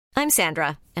I'm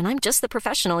Sandra, and I'm just the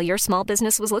professional your small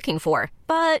business was looking for.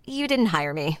 But you didn't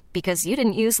hire me because you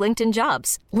didn't use LinkedIn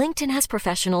Jobs. LinkedIn has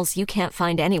professionals you can't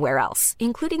find anywhere else,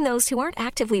 including those who aren't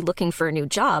actively looking for a new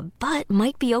job, but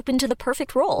might be open to the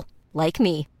perfect role, like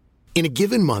me. In a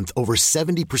given month, over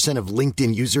 70% of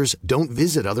LinkedIn users don't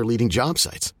visit other leading job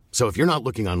sites. So if you're not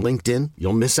looking on LinkedIn,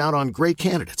 you'll miss out on great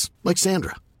candidates like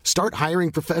Sandra. Start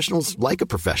hiring professionals like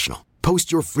a professional.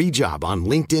 Post your free job on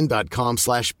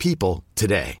linkedin.com/people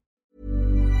today.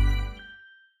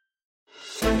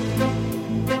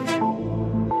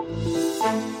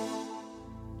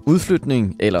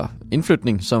 Udflytning, eller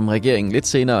indflytning, som regeringen lidt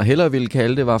senere hellere ville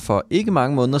kalde det, var for ikke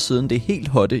mange måneder siden det helt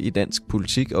hotte i dansk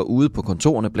politik og ude på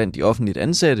kontorerne blandt de offentligt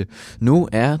ansatte. Nu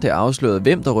er det afsløret,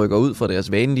 hvem der rykker ud fra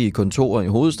deres vanlige kontorer i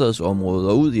hovedstadsområdet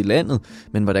og ud i landet.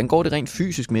 Men hvordan går det rent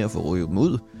fysisk med at få rykket dem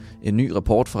ud? En ny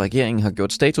rapport fra regeringen har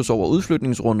gjort status over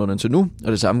udflytningsrunderne til nu,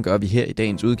 og det samme gør vi her i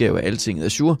dagens udgave af Altinget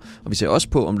Azure. Og vi ser også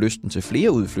på, om lysten til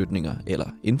flere udflytninger eller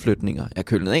indflytninger er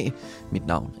kølnet af. Mit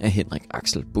navn er Henrik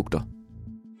Axel Bugter.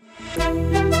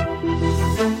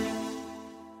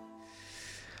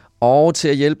 Og til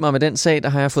at hjælpe mig med den sag, der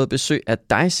har jeg fået besøg af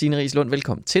dig, Signe Riislund.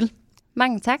 Velkommen til.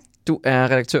 Mange tak. Du er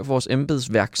redaktør for vores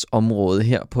embedsværksområde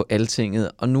her på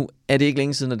Altinget, og nu er det ikke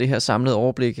længe siden, at det her samlede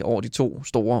overblik over de 2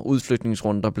 store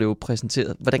udflytningsrunder blev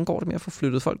præsenteret. Hvordan går det med at få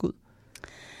flyttet folk ud?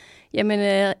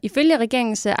 Jamen, ifølge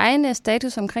regeringens egen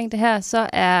status omkring det her, så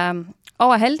er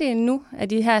over halvdelen nu af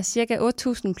de her ca.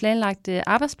 8.000 planlagte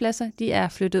arbejdspladser, de er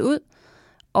flyttet ud.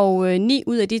 Og 9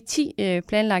 ud af de 10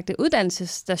 planlagte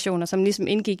uddannelsesstationer, som ligesom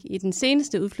indgik i den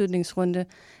seneste udflytningsrunde,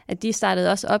 at de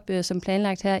startede også op som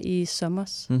planlagt her i sommer.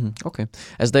 Mm-hmm. Okay.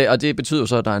 Altså og det betyder jo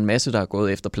så, at der er en masse, der er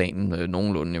gået efter planen,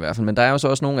 nogenlunde i hvert fald. Men der er jo så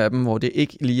også nogle af dem, hvor det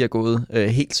ikke lige er gået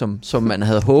helt som man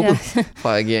havde håbet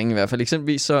fra regeringen i hvert fald.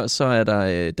 Eksempelvis så er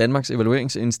der Danmarks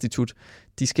Evalueringsinstitut.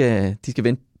 De skal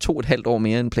vente 2,5 år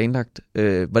mere end planlagt.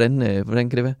 Hvordan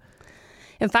kan det være?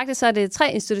 Jamen faktisk så er det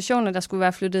 3 institutioner, der skulle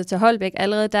være flyttet til Holbæk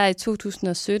allerede der i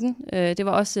 2017. Det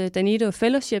var også Danito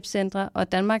Fellowship Centre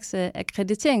og Danmarks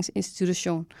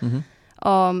Akkrediteringsinstitution. Mm-hmm.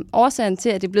 Og årsagen til,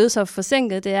 at det blev så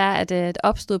forsinket, det er, at der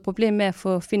opstod et problem med at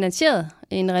få finansieret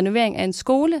en renovering af en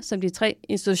skole, som de 3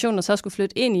 institutioner så skulle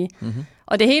flytte ind i. Mm-hmm.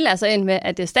 Og det hele er så ind med,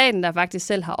 at det er staten, der faktisk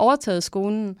selv har overtaget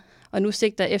skolen, og nu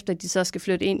sigter efter, at de så skal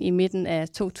flytte ind i midten af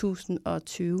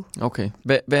 2020. Okay.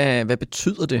 Hvad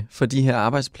betyder det for de her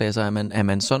arbejdspladser, at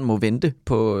man sådan må vente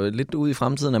på lidt ude i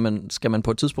fremtiden? Skal man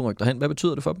på et tidspunkt rykke derhen? Hvad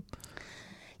betyder det for dem?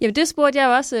 Jamen det spurgte jeg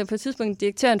jo også på et tidspunkt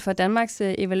direktøren for Danmarks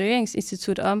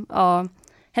Evalueringsinstitut om, og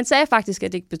han sagde faktisk,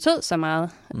 at det ikke betød så meget.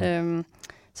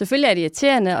 Selvfølgelig er det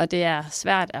irriterende, og det er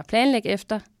svært at planlægge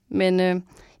efter, men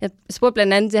jeg spurgte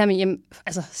blandt andet det her med,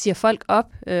 siger folk op?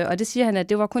 Og det siger han, at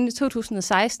det var kun i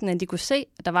 2016, at de kunne se,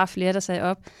 at der var flere, der sagde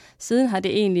op. Siden har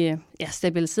det egentlig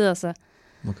stabiliseret sig.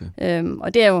 Okay.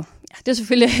 Og det er jo det er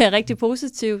selvfølgelig rigtig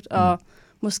positivt, og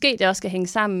måske det også skal hænge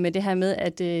sammen med det her med,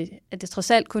 at det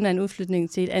trods alt kun er en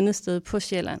udflytning til et andet sted på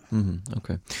Sjælland. Mm-hmm.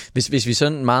 Okay. Hvis vi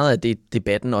sådan meget af det,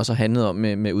 debatten også har handlet om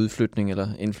med udflytning eller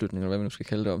indflytning, eller hvad man nu skal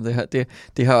kalde det om,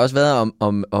 det har også været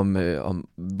om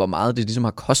hvor meget det ligesom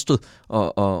har kostet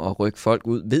at rykke folk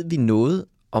ud. Ved vi noget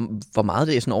om, hvor meget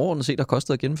det er sådan overordnet set har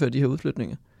kostet at gennemføre de her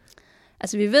udflytninger?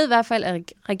 Altså vi ved i hvert fald, at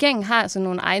regeringen har sådan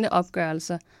nogle egne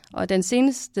opgørelser, og den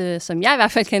seneste, som jeg i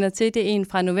hvert fald kender til, det er en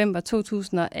fra november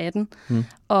 2018,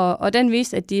 og den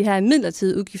viste, at de her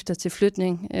midlertidige udgifter til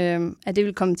flytning, at det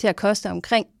vil komme til at koste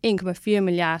omkring 1,4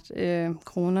 milliard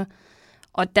kroner.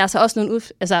 Og der er så også nogle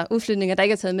udflytninger, der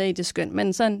ikke er taget med i det skøn,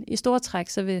 men sådan i store træk,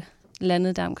 så vil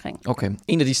landet der omkring. Okay.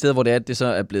 En af de steder, hvor det så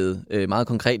er blevet meget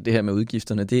konkret, det her med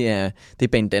udgifterne, det er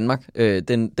Banedanmark.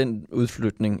 Den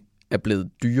udflytning er blevet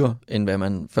dyrere, end hvad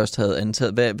man først havde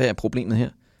antaget. Hvad er problemet her?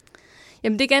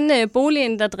 Jamen, det er igen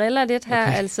boligen, der driller lidt her.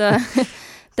 Okay. Altså,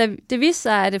 det viste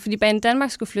sig, at fordi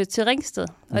Banedanmark skulle flytte til Ringsted,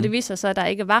 og det viste sig så, at der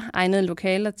ikke var egnede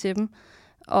lokaler til dem.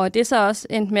 Og det er så også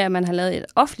endt med, at man har lavet et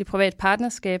offentligt-privat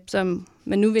partnerskab, som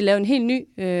man nu vil lave en helt ny,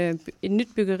 et nyt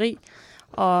byggeri.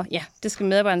 Og ja, det skal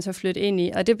medarbejderne så flytte ind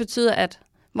i. Og det betyder, at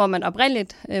hvor man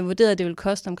oprindeligt vurderede, at det ville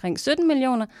koste omkring 17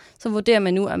 millioner, så vurderer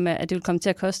man nu, at det vil komme til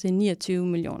at koste 29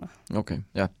 millioner. Okay,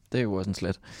 ja, det er jo også en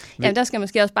slat. Jamen, der skal man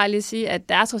måske også bare lige sige, at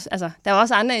der er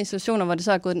også andre institutioner, hvor det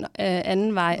så er gået den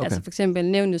anden vej. Okay. Altså for eksempel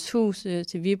Nævnenes Hus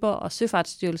til Viborg og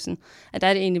Søfartsstyrelsen, at der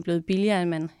er det egentlig blevet billigere,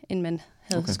 end man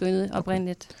havde skyndet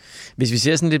oprindeligt. Okay. Hvis vi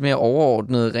ser sådan lidt mere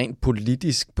overordnet, rent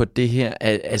politisk på det her,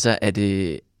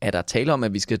 er der tale om,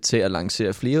 at vi skal til at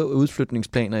lancere flere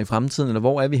udflytningsplaner i fremtiden, eller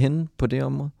hvor er vi henne på det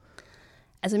område?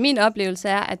 Altså min oplevelse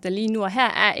er, at der lige nu og her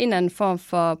er en eller anden form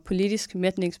for politisk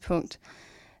mætningspunkt.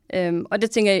 Og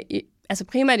det tænker jeg, altså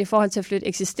primært i forhold til at flytte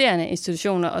eksisterende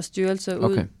institutioner og styrelser ud.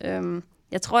 Okay.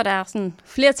 Jeg tror, der er sådan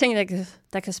flere ting,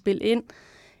 der kan spille ind.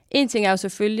 En ting er jo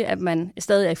selvfølgelig, at man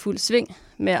stadig er i fuld sving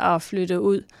med at flytte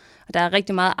ud, og der er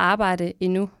rigtig meget arbejde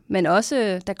endnu. Men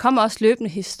også, der kommer også løbende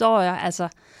historier, altså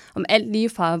om alt lige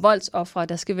fra voldsofre,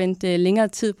 der skal vente længere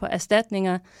tid på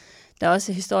erstatninger. Der er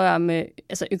også historier om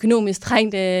altså økonomisk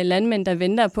trængte landmænd, der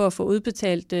venter på at få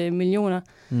udbetalt millioner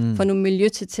for nogle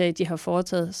miljøtiltag, de har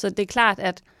foretaget. Så det er klart,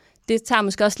 at det tager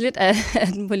måske også lidt af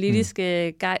den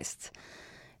politiske gejst.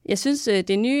 Jeg synes,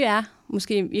 det nye er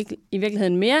måske i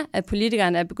virkeligheden mere, at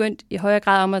politikerne er begyndt i højere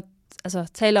grad om at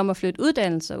tale om at flytte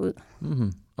uddannelser ud.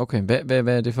 Mm-hmm. Okay, hvad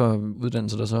er det for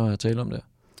uddannelser, der så er tale om der?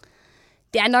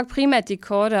 Det er nok primært de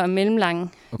korte og mellemlange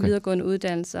videregående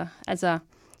uddannelser. Altså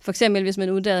for eksempel, hvis man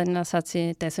uddanner sig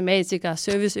til datamatiker,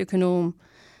 serviceøkonom,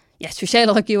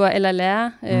 socialrådgiver eller lærer.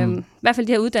 I hvert fald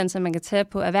de her uddannelser, man kan tage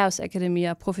på erhvervsakademier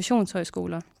og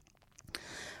professionshøjskoler.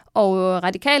 Og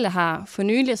Radikale har for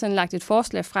nylig sådan lagt et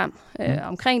forslag frem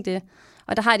omkring det,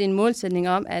 og der har de en målsætning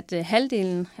om, at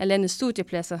halvdelen af landets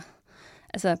studiepladser,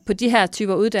 altså på de her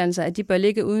typer uddannelser, at de bør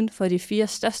ligge uden for de 4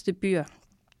 største byer.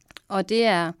 Og det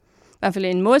er i hvert fald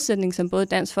en målsætning, som både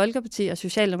Dansk Folkeparti og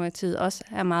Socialdemokratiet også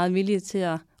er meget villige til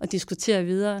at diskutere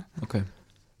videre. Okay.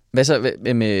 Hvad så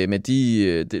med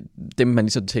dem, man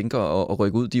ligesom tænker at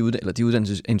rykke ud, de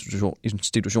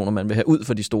uddannelsesinstitutioner, man vil have ud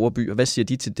for de store byer? Hvad siger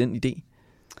de til den idé?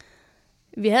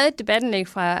 Vi havde et debatindlæg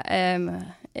fra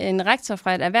en rektor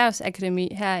fra et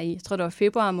erhvervsakademi her i, jeg tror det var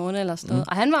februar måned eller sådan noget,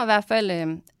 og han var i hvert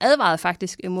fald advaret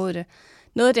faktisk imod det.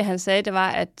 Noget af det, han sagde, det var,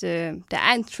 at der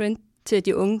er en trend til, at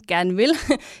de unge gerne vil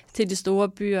til de store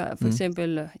byer, for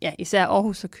eksempel især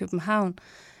Aarhus og København.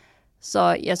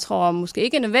 Så jeg tror måske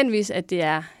ikke nødvendigvis, at det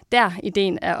er der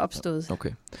ideen er opstået.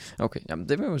 Okay. Jamen,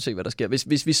 det vil vi jo se, hvad der sker.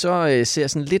 Hvis vi så ser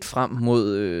sådan lidt frem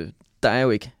mod, der er jo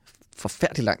ikke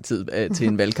forfærdelig lang tid til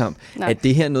en valgkamp. Er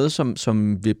det her noget,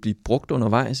 som vil blive brugt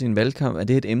undervejs i en valgkamp? Er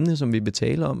det et emne, som vi vil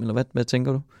tale om, eller hvad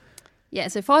tænker du? Ja,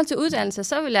 altså i forhold til uddannelse,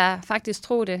 så vil jeg faktisk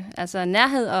tro det. Altså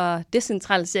nærhed og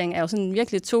decentralisering er jo sådan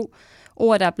virkelig 2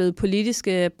 ord, der er blevet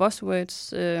politiske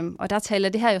buzzwords, og der taler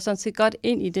det her jo sådan set godt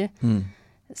ind i det.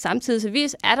 Samtidig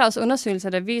er der også undersøgelser,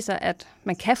 der viser, at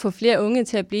man kan få flere unge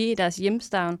til at blive i deres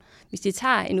hjemstavn, hvis de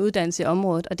tager en uddannelse i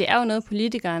området, og det er jo noget,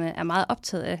 politikerne er meget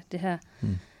optaget af, det her.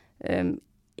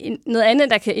 Noget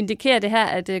andet, der kan indikere det her,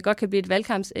 at det godt kan blive et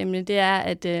valgkampsemne, det er,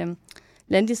 at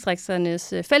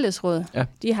Landdistrikternes Fællesråd,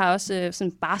 de har også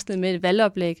sådan barslet med et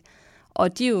valgoplæg,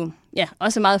 og de er jo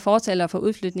også meget fortalere for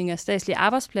udflytning af statslige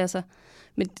arbejdspladser,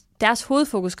 men deres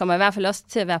hovedfokus kommer i hvert fald også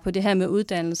til at være på det her med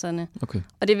uddannelserne. Okay.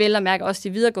 Og det vil at mærke også de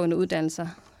videregående uddannelser,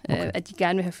 at de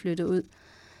gerne vil have flyttet ud.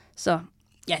 Så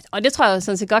og det tror jeg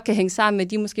sådan set godt kan hænge sammen med,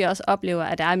 at de måske også oplever,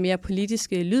 at der er mere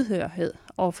politisk lydhørhed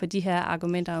over for de her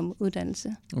argumenter om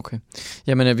uddannelse. Okay.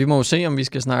 Jamen, vi må jo se, om vi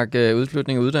skal snakke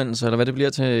udflytning og uddannelse, eller hvad det bliver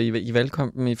til i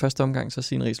valgkampen i første omgang. Så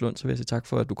Signe Riis Lund, så vil jeg sige tak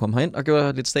for, at du kom herind og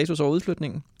gjorde lidt status over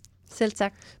udflytningen. Selv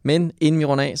tak. Men inden vi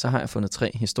runder af, så har jeg fundet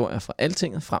 3 historier fra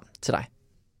Altinget frem til dig.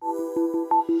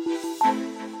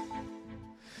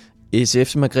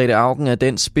 SF's Margrethe Auken er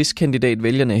den spidskandidat,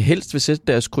 vælgerne helst vil sætte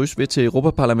deres kryds ved til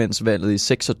Europaparlamentsvalget i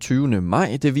 26.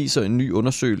 maj. Det viser en ny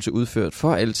undersøgelse udført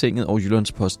for Altinget og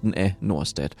Jyllandsposten af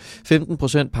Norstat.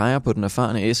 15% peger på den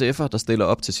erfarne SF'er, der stiller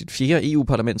op til sit 4.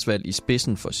 EU-parlamentsvalg i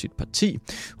spidsen for sit parti.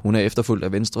 Hun er efterfulgt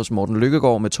af Venstres Morten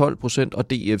Løkkegaard med 12% og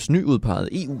DF's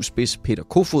nyudpegede EU-spids Peter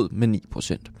Kofod med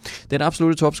 9%. Den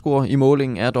absolutte topscorer i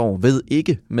målingen er dog ved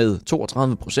ikke med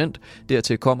 32%.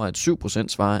 Dertil kommer et 7%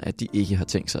 svarer, at de ikke har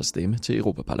tænkt sig at stemme til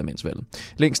Europaparlamentsvalget.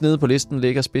 Længst nede på listen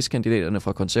ligger spidskandidaterne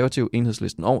fra Konservativ,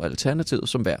 Enhedslisten og Alternativet,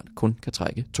 som hver kun kan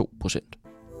trække 2%.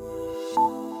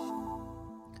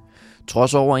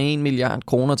 Trods over 1 milliard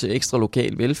kroner til ekstra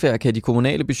lokal velfærd, kan de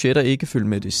kommunale budgetter ikke følge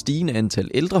med det stigende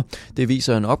antal ældre. Det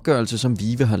viser en opgørelse, som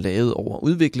VIVE har lavet over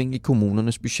udvikling i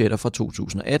kommunernes budgetter fra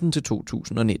 2018 til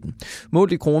 2019.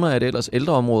 Målt i kroner er det ellers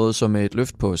ældreområdet, som med et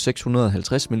løft på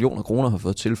 650 millioner kroner har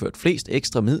fået tilført flest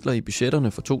ekstra midler i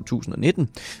budgetterne for 2019.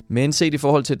 Men set i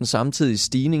forhold til den samtidige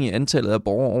stigning i antallet af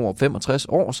borgere over 65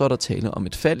 år, så er der tale om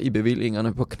et fald i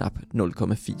bevillingerne på knap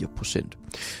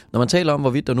 0,4%. Når man taler om,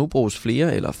 hvorvidt der nu bruges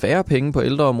flere eller færre penge på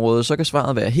ældreområdet, så kan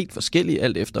svaret være helt forskelligt,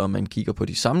 alt efter om man kigger på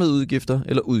de samlede udgifter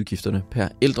eller udgifterne per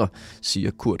ældre,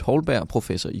 siger Kurt Holberg,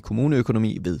 professor i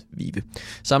kommuneøkonomi ved VIVE.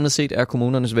 Samlet set er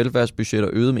kommunernes velfærdsbudgetter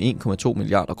øget med 1,2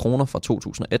 milliarder kroner fra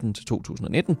 2018 til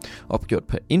 2019. Opgjort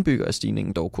per indbygger er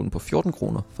stigningen dog kun på 14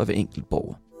 kroner for hver enkelt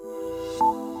borger.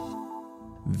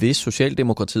 Hvis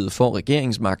Socialdemokratiet får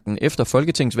regeringsmagten efter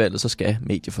folketingsvalget, så skal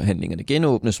medieforhandlingerne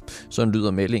genåbnes. Sådan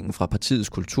lyder meldingen fra partiets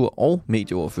kultur- og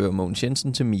medieordfører Mogens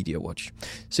Jensen til MediaWatch.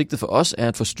 Sigtet for os er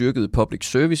at få styrket public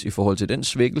service i forhold til den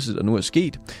svækkelse, der nu er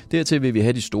sket. Dertil vil vi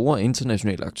have de store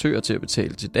internationale aktører til at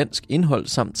betale til dansk indhold,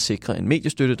 samt sikre en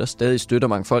mediestøtte, der stadig støtter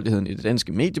mangfoldigheden i det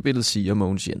danske mediebillede, siger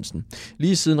Mogens Jensen.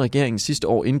 Lige siden regeringen sidste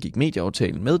år indgik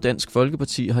medieaftalen med Dansk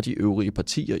Folkeparti, har de øvrige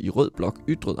partier i Rød Blok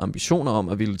ytret ambitioner om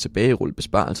at ville tilbagerulle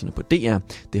besparelserne på DR.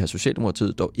 Det har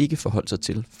Socialdemokratiet dog ikke forholdt sig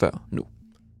til før nu.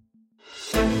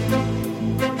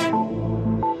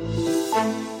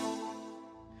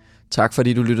 Tak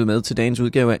fordi du lyttede med til dagens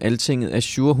udgave af Altinget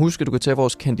Azure. Husk, at du kan tage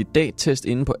vores kandidattest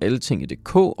inde på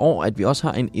altinget.dk, og at vi også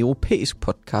har en europæisk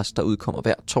podcast, der udkommer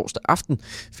hver torsdag aften.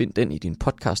 Find den i din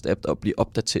podcast-app og bliv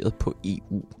opdateret på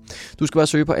EU. Du skal bare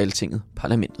søge på Altinget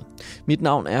Parlamentet. Mit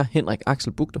navn er Henrik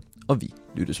Axel Bugter, og vi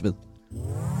lyttes ved.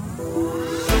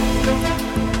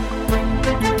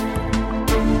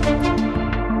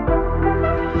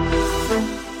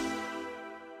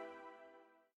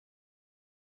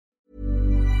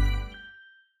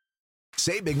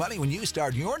 Save big money when you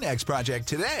start your next project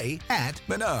today at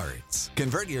Menards.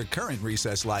 Convert your current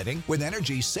recessed lighting with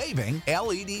energy-saving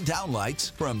LED downlights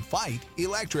from Fight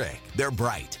Electric. They're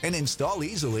bright and install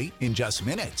easily in just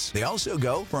minutes. They also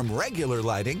go from regular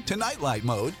lighting to nightlight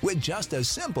mode with just a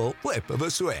simple flip of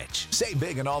a switch. Save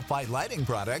big on all Fight lighting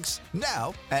products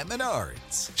now at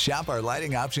Menards. Shop our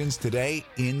lighting options today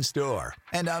in-store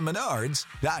and on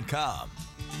menards.com.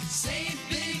 Save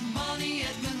big.